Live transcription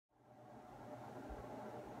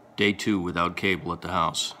Day 2 without cable at the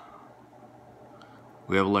house.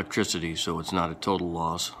 We have electricity, so it's not a total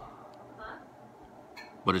loss.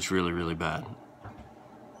 But it's really, really bad.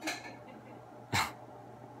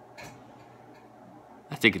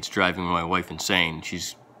 I think it's driving my wife insane.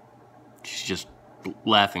 She's just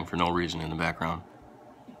laughing for no reason in the background.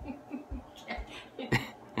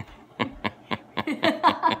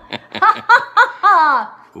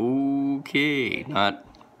 Okay, not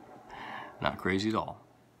crazy at all.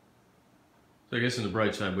 So I guess on the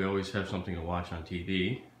bright side, we always have something to watch on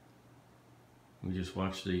TV. We just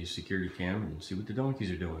watch the security cam and see what the donkeys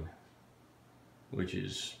are doing, which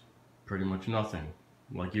is pretty much nothing,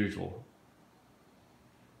 like usual.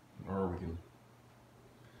 Or we can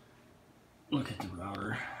look at the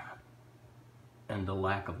router and the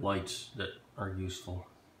lack of lights that are useful.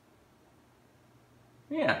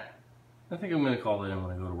 Yeah, I think I'm going to call that in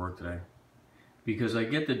when I go to work today, because I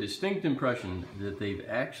get the distinct impression that they've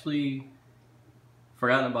actually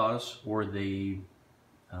forgotten about us, or they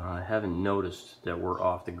haven't noticed that we're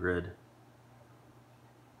off the grid.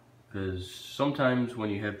 Because sometimes when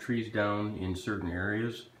you have trees down in certain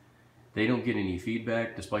areas, they don't get any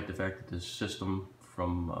feedback, despite the fact that the system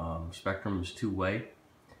from Spectrum is two-way.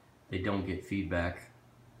 They don't get feedback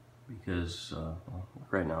because well,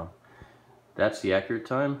 right now, that's the accurate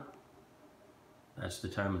time. That's the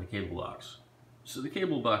time of the cable box. So the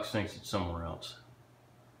cable box thinks it's somewhere else,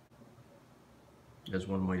 as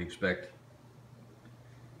one might expect.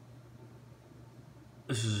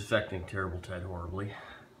 This is affecting Terrible Ted horribly.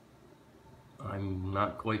 I'm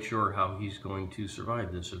not quite sure how he's going to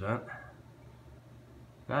survive this event.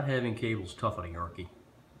 Not having cable's tough on a Yorkie.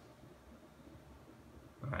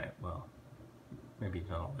 Alright, well, maybe it's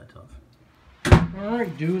not all that tough.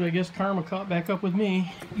 Alright, dude, I guess karma caught back up with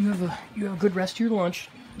me. You have a good rest of your lunch.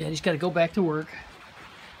 Daddy's got to go back to work.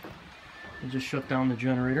 I just shut down the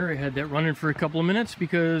generator. I had that running for a couple of minutes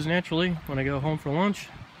because naturally, when I go home for lunch,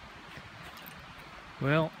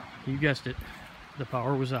 well, you guessed it, the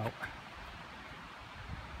power was out.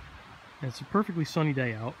 And it's a perfectly sunny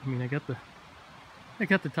day out. I mean, I got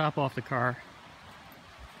the top off the car.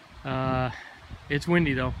 It's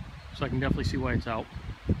windy though, so I can definitely see why it's out.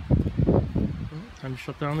 Time to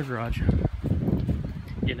shut down the garage.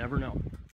 You never know.